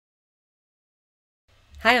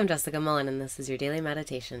Hi, I'm Jessica Mullen, and this is your daily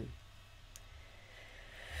meditation.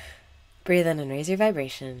 Breathe in and raise your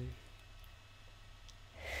vibration.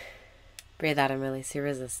 Breathe out and release your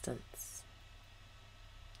resistance.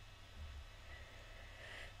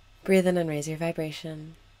 Breathe in and raise your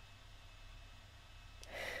vibration.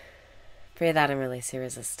 Breathe out and release your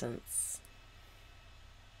resistance.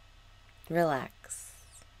 Relax.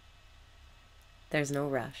 There's no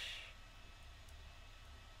rush.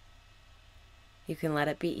 You can let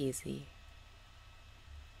it be easy,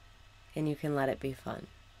 and you can let it be fun.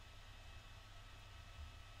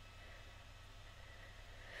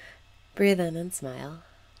 Breathe in and smile.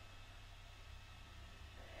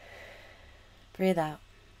 Breathe out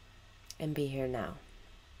and be here now.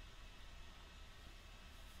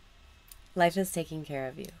 Life is taking care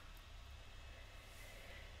of you.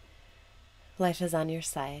 Life is on your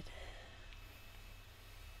side.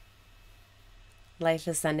 Life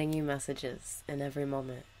is sending you messages in every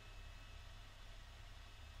moment.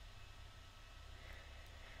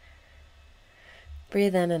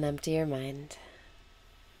 Breathe in and empty your mind.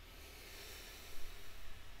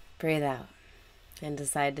 Breathe out and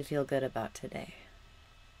decide to feel good about today.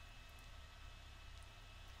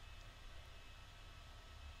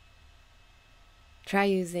 Try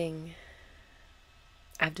using,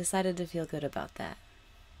 "I've decided to feel good about that,"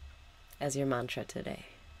 as your mantra today.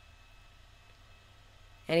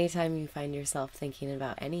 Anytime you find yourself thinking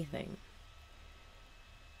about anything,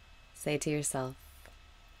 say to yourself,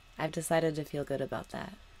 "I've decided to feel good about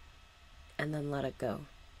that," and then let it go.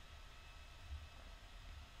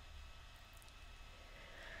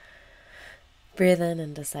 Breathe in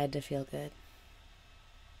and decide to feel good.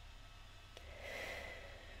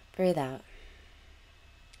 Breathe out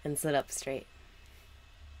and sit up straight.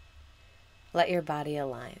 Let your body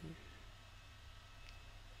align.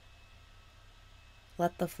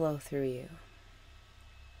 Let the flow through you.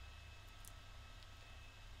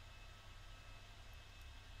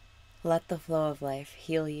 Let the flow of life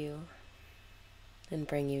heal you and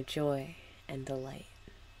bring you joy and delight.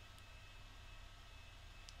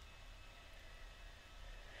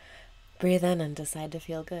 Breathe in and decide to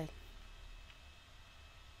feel good.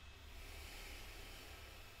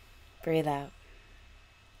 Breathe out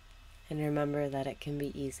and remember that it can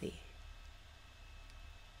be easy.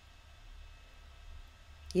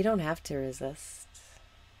 You don't have to resist.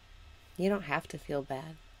 You don't have to feel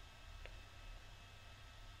bad.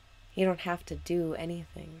 You don't have to do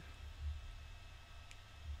anything.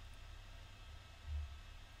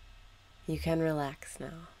 You can relax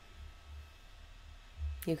now.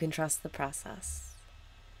 You can trust the process.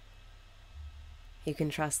 You can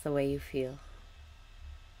trust the way you feel.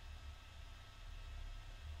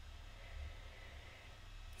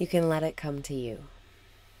 You can let it come to you.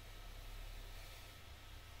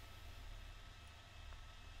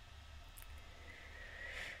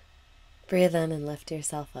 Breathe in and lift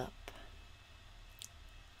yourself up.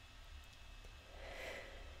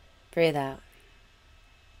 Breathe out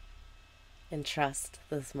and trust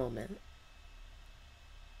this moment.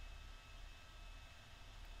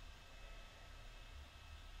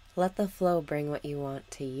 Let the flow bring what you want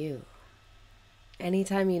to you.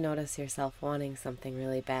 Anytime you notice yourself wanting something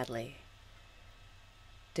really badly,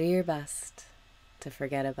 do your best to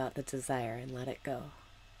forget about the desire and let it go.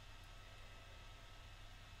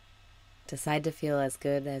 Decide to feel as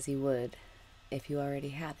good as you would if you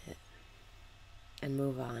already had it, and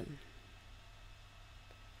move on.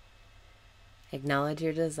 Acknowledge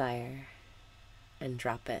your desire and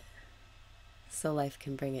drop it so life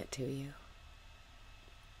can bring it to you.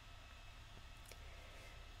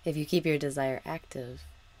 If you keep your desire active,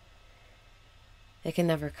 it can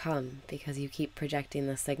never come because you keep projecting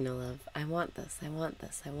the signal of, "I want this, I want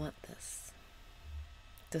this, I want this."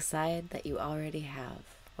 Decide that you already have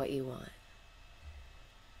what you want.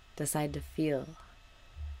 Decide to feel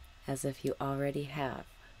as if you already have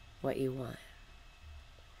what you want.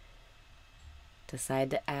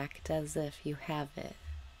 Decide to act as if you have it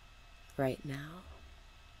right now.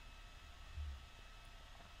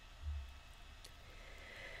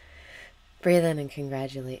 Breathe in and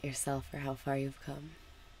congratulate yourself for how far you've come.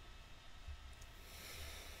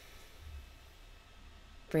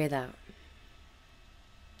 Breathe out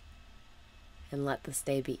and let this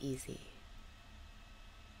day be easy.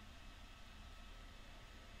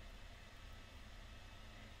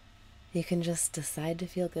 You can just decide to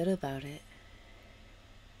feel good about it.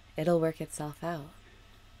 It'll work itself out.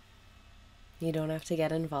 You don't have to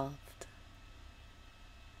get involved.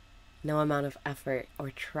 No amount of effort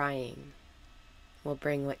or trying will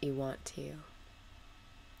bring what you want to you.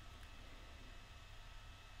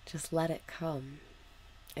 Just let it come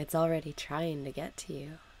It's already trying to get to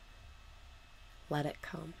you. Let it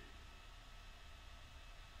come.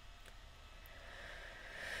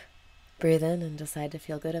 Breathe in and decide to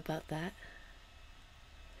feel good about that.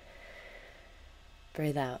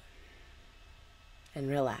 Breathe out and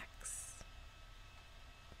relax.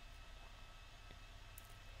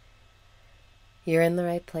 You're in the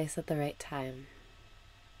right place at the right time.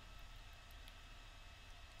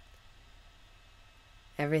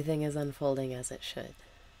 Everything is unfolding as it should.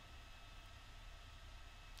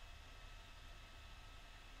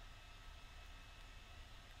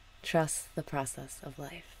 Trust the process of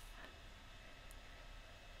life.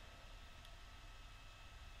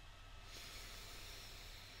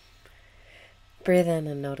 Breathe in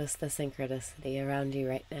and notice the synchronicity around you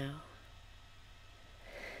right now.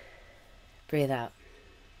 Breathe out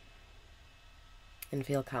and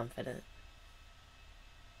feel confident.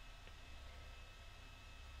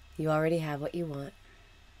 You already have what you want.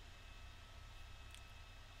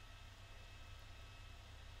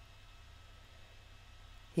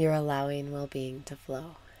 You're allowing well-being to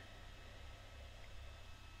flow.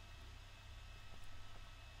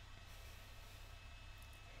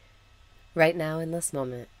 Right now, in this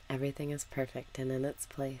moment, everything is perfect and in its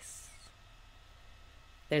place.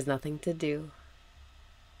 There's nothing to do,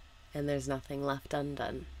 and there's nothing left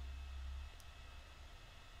undone.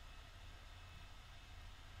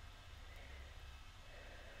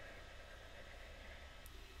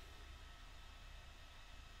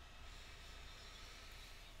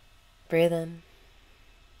 Breathe in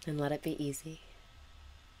and let it be easy.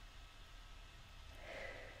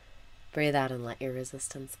 Breathe out and let your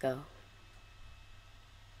resistance go.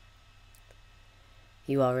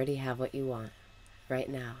 You already have what you want right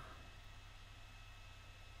now.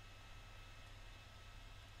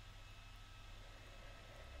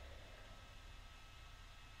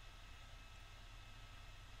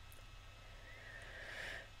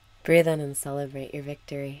 Breathe in and celebrate your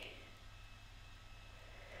victory.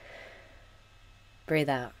 Breathe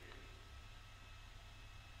out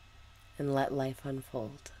and let life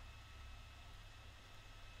unfold.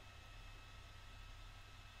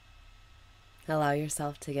 Allow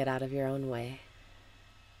yourself to get out of your own way.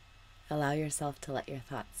 Allow yourself to let your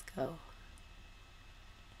thoughts go.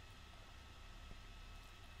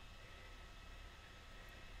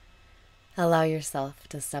 Allow yourself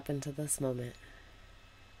to step into this moment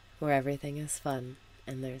where everything is fun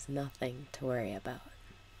and there's nothing to worry about.